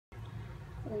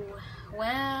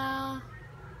Well,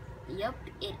 yep,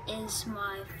 it is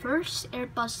my first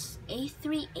Airbus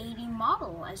A380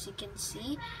 model. As you can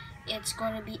see, it's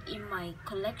going to be in my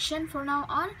collection from now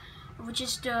on, which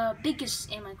is the biggest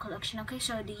in my collection. Okay,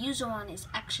 so the user one is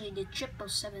actually the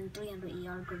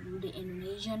 777-300ER Garuda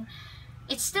Indonesian.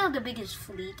 It's still the biggest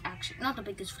fleet, actually not the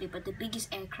biggest fleet, but the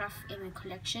biggest aircraft in my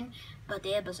collection. But the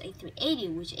Airbus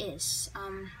A380, which is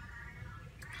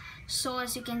so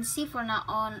as you can see, for now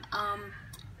on,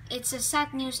 it's a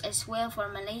sad news as well for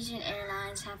Malaysian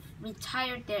Airlines have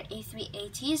retired their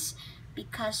A380s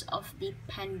because of the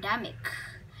pandemic.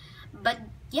 But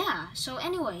yeah, so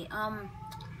anyway,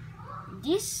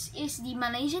 this is the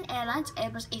Malaysian Airlines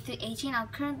Airbus A380. Now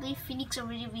currently pheonix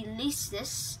already released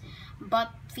this,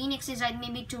 but pheonix decided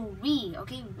maybe to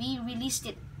re-released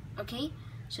it. Okay,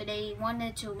 so they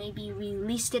wanted to maybe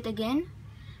release it again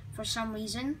for some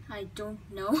reason, I don't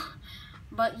know.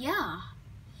 But yeah,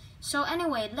 so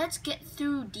anyway, let's get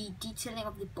through the detailing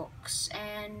of the box.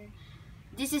 And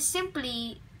this is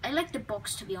simply, I like the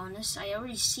box, to be honest. I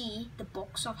already see the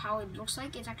box of how it looks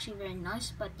like. It's actually very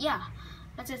nice. But yeah,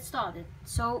 let's get started.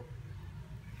 So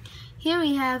here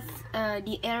we have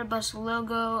the Airbus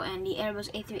logo and the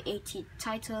Airbus A380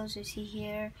 titles. You see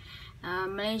here,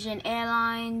 Malaysian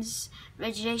Airlines.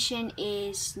 Registration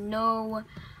is 9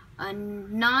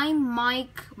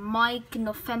 Mike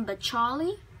November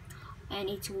Charlie, and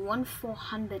it's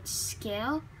 1/400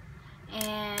 scale.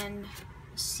 And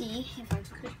see if I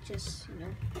could just,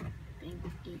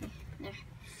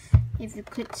 if you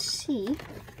could see,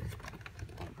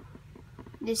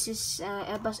 this is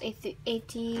Airbus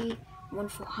A380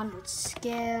 1/400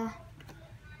 scale.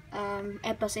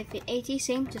 Airbus A380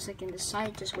 same, just like in the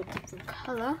side, just with different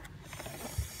color,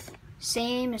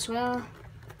 same as well.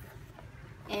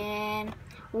 And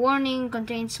warning,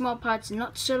 contains small parts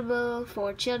not suitable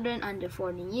for children under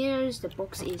 14 years. The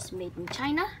box is made in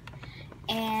China.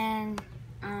 And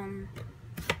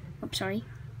oops, sorry.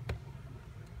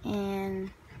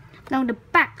 And now the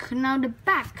back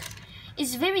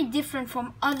is very different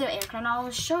from other aircraft. Now I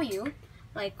will show you,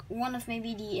 like one of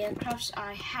maybe the aircrafts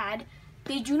I had,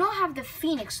 they do not have the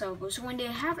pheonix logo. So when they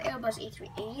have Airbus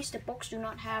A380s, the box do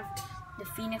not have the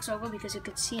pheonix logo, because you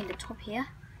could see in the top here,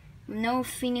 no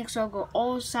pheonix logo.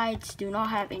 All sides do not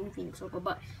have any pheonix logo,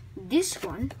 but this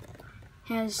one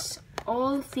has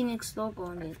all pheonix logo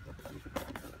on it.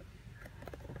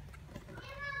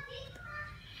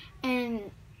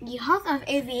 And the Health of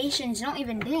Aviation is not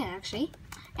even there actually,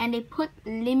 and they put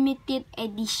limited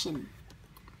edition.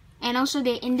 And also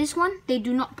they, in this one, they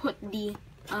do not put the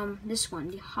this one,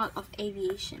 the Heart of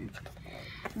Aviation,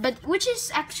 but which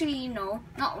is actually, you know,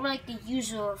 not like the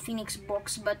usual pheonix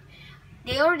box, but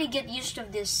they already get used to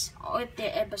this with their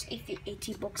Airbus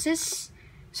A380 boxes.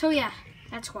 So yeah,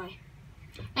 that's why.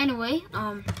 Anyway,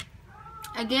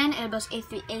 again, Airbus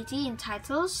A380 in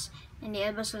titles, and the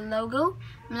Airbus logo.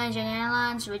 Malaysian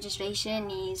Airlines, registration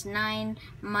is 9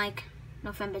 Mike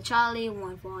November Charlie,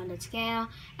 1/400 scale,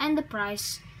 and the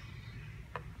price,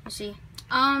 you see.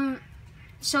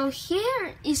 So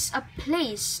here is a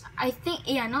place, I think,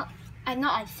 yeah,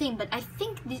 I think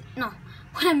this, no,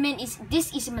 what I meant is this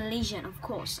is Malaysian, of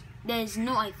course. There is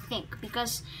no I think,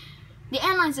 because the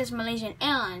airline says Malaysian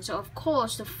Airlines, so of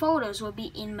course the photos will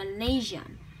be in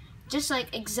Malaysian. Just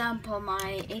like example,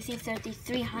 my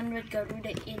A330-300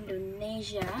 Garuda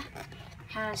Indonesia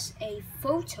has a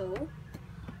photo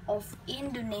of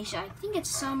Indonesia. I think it's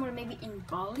somewhere maybe in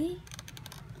Bali.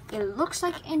 It looks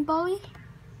like in Bali.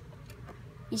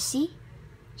 You see?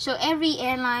 So every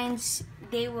airlines,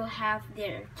 they will have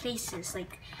their places.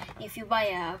 Like if you buy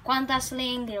a Qantas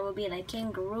link, there will be like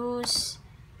kangaroos.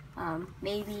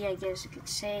 Maybe, I guess you could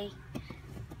say,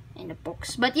 in the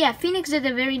box. But yeah, pheonix did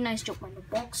a very nice job on the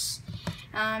box.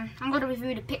 I'm going to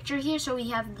review the picture here. So we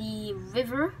have the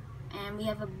river, and we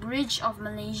have a bridge of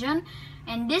Malaysian.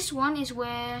 And this one is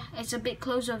where it's a bit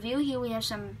closer view. Here we have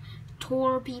some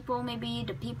tour people, maybe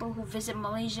the people who visit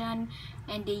Malaysian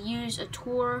and they use a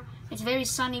tour. It's very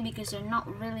sunny because there are not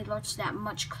really that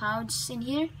much clouds in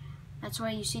here. That's why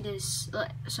you see there's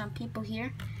some people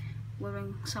here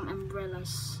wearing some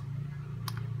umbrellas.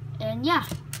 And yeah,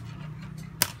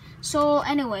 so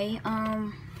anyway,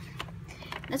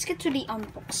 let's get to the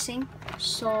unboxing.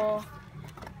 So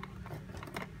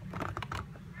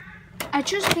I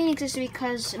chose pheonix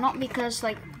because, not because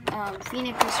like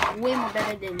pheonix is way more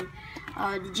better than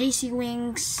the JC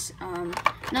wings.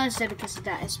 Not necessarily because of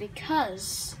that. It's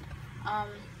because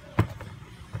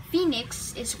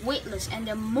pheonix is weightless, and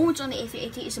the modes on the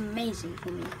A380 is amazing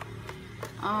for me.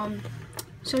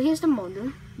 So here's the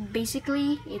model.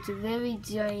 Basically, it's very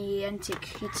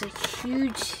gigantic. It's a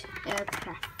huge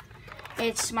aircraft.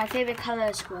 It's my favorite color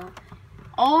as well.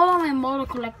 All of my model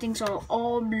collectings are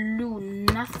all blue.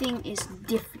 Nothing is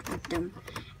different with them.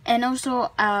 And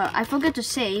also, I forgot to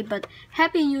say, but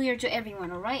Happy New Year to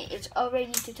everyone, alright? It's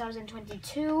already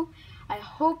 2022. I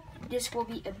hope this will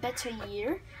be a better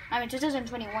year. I mean,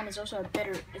 2021 is also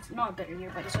it's not a better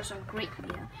year, but it's also a great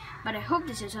year. But I hope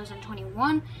this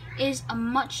 2021 is a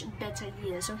much better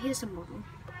year. So here's the model.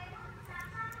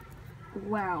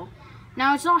 Wow.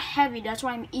 Now it's not heavy, that's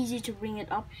why I'm easy to bring it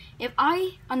up. If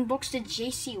I unbox the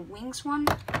JC Wings one,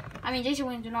 I mean JC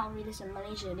Wings do not release in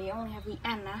Malaysia, they only have the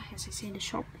Anna, as I say in the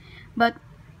shop. But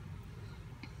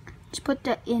just put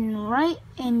that in right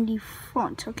in the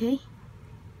front, okay?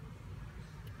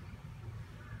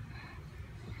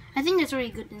 I think that's already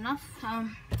good enough.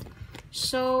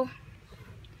 So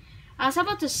I was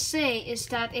about to say is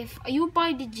that if you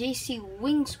buy the JC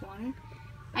Wings one,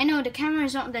 I know the camera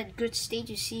is not that good state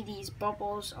to see these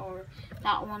bubbles or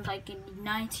that one like in the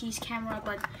 90s camera,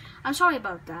 but I'm sorry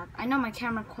about that. I know my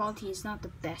camera quality is not the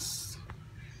best.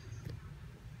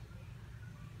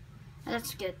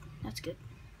 That's good. That's good.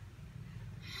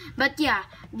 But yeah,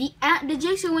 the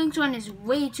JC Wings one is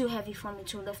way too heavy for me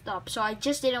to lift up, so I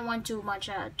just didn't want too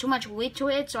much weight to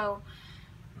it. So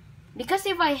because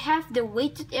if I have the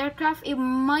weighted aircraft, it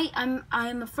might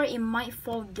I'm afraid it might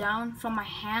fall down from my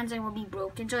hands and will be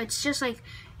broken. So it's just like,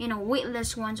 you know,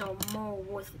 weightless ones are more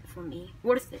worth it for me.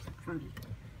 Oh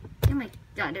my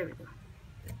god, there we go.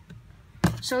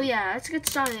 So yeah, let's get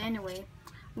started anyway.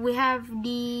 We have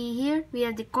the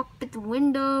cockpit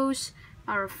windows,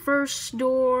 our first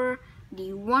door,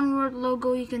 the one word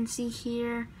logo you can see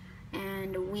here,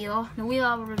 and the wheel. The wheel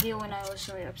I will reveal when I will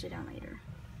show it upside down later.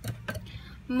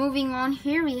 Moving on,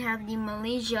 here we have the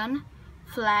Malaysian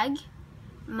flag,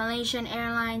 Malaysian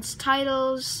Airlines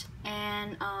titles,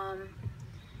 and I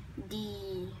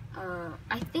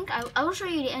think I will show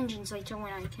you the engines later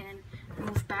when I can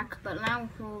move back, but now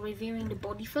we're reviewing the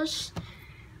body first.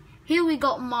 Here we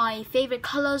got my favorite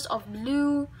colors of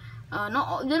blue.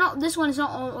 This one is not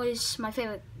always my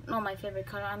favorite, not my favorite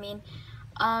color. I mean,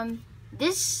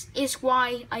 this is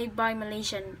why I buy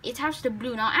Malaysian. It has the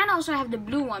blue now, and also I have the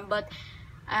blue one, but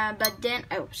then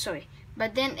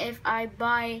if I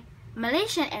buy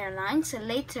Malaysian Airlines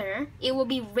later, it will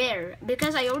be rare,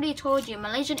 because I already told you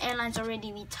Malaysian Airlines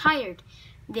already retired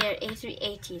their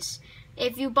A380s.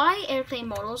 If you buy airplane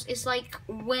models, it's like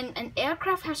when an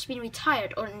aircraft has been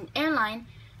retired or an airline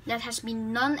that has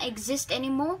been non-exist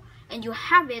anymore and you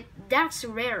have it, that's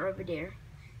rare over there.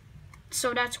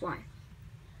 So that's why.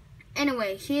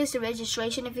 Anyway, here's the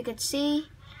registration if you could see.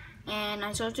 And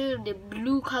I showed you the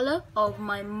blue color of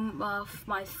my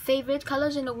favorite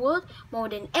colors in the world more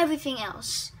than everything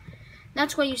else.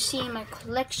 That's what you see in my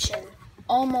collection.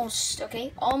 Almost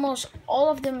all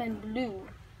of them in blue.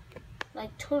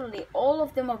 Like totally all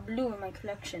of them are blue in my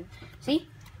collection. See?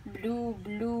 Blue,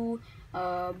 blue,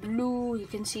 blue, you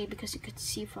can see because you could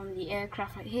see from the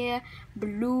aircraft right here.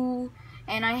 Blue.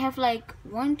 And I have like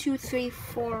 1, 2, 3,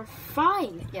 4,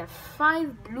 5. Yeah,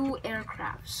 5 blue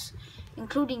aircrafts,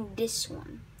 including this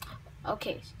one.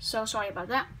 Okay, so sorry about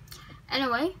that.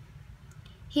 Anyway,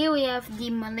 here we have the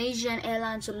Malaysian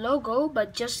Airlines logo,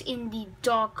 but just in the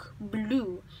dark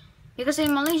blue. Because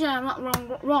in Malaysia, I'm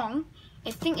not wrong,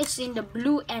 I think it's in the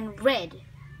blue and red.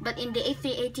 But in the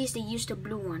A380s, they use the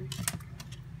blue one.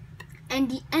 And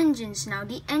the engines now.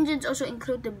 The engines also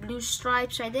include the blue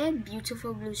stripes right there.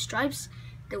 Beautiful blue stripes.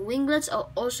 The winglets are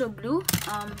also blue.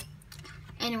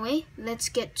 Anyway, let's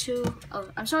get to... Oh,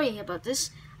 I'm sorry about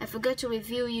this. I forgot to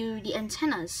review you the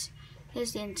antennas.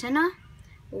 Here's the antenna.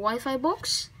 Wi-Fi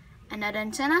box. Another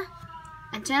antenna.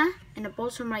 Antenna. And the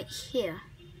bottom right here.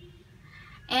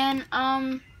 And,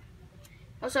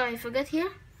 also I forgot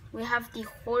here. We have the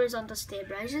horizontal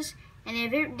stabilizers.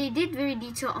 And they did very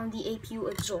detail on the APU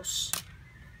exhaust.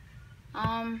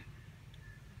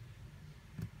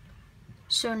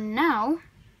 So now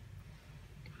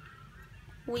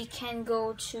we can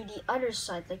go to the other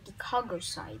side, like the cargo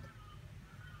side.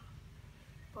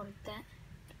 Like that.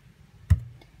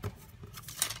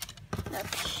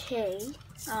 Okay.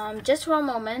 Just for a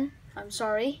moment. I'm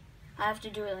sorry. I have to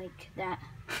do it like that.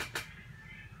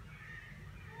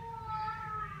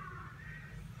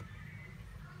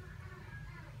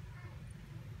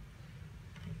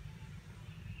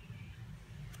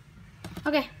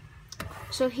 Okay,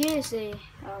 so here is the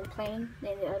plane,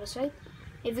 then the other side.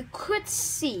 If you could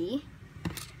see,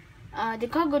 the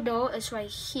cargo door is right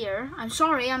here. I'm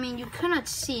sorry, I mean you cannot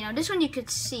see. Now this one you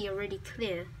could see already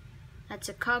clear. That's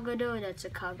a cargo door, that's a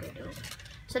cargo door.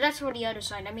 So that's for the other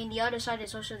side. I mean the other side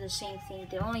is also the same thing.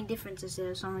 The only difference is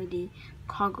there's only the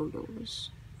cargo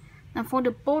doors. Now for the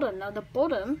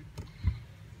bottom,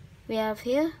 we have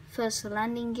here first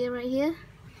landing gear right here.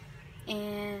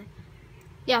 And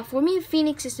yeah, for me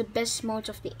Phoenix is the best mode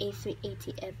of the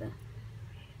A380 ever.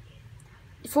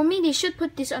 For me, they should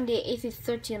put this on the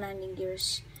A330 landing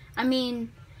gears. I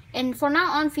mean, and for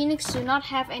now on, Phoenix do not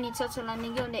have any tilted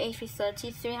landing gear on the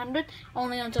A330 300,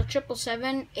 only until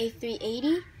 777,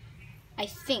 A380. I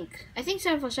think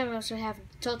 747 also have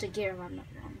tilted gear if I'm not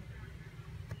wrong.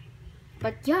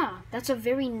 But yeah, that's a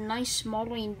very nice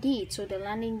model indeed. So the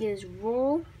landing gears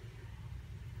roll.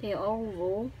 They all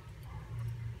roll.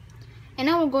 And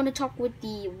now we're going to talk with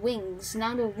the wings.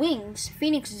 Now the wings,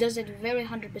 Phoenix does it very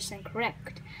 100%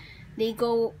 correct. They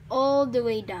go all the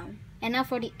way down. And now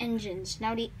for the engines.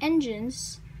 Now the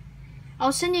engines,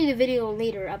 I'll send you the video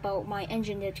later about my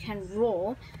engine that can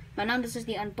roll. But now this is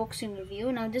the unboxing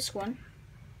review. Now this one,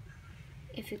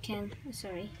 if you can,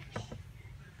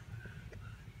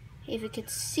 if you could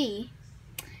see,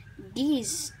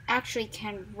 these actually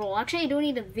can roll. Actually, I don't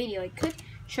need a video. I could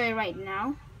show you right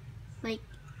now. Like,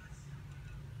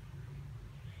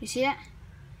 you see that?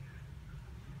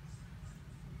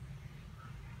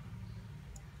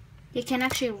 They can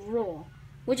actually roll,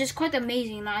 which is quite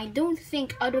amazing. Now, I don't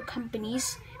think other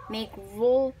companies make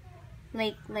roll,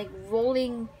 like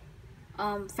rolling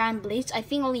fan blades. I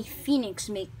think only Phoenix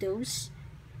make those.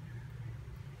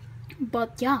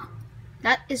 But yeah,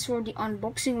 that is for the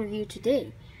unboxing review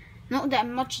today. Not that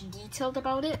much detailed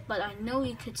about it, but I know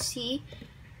you could see.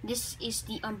 This is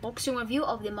the unboxing review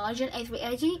of the Malaysian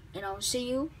A380, and I'll see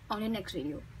you on the next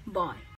video. Bye.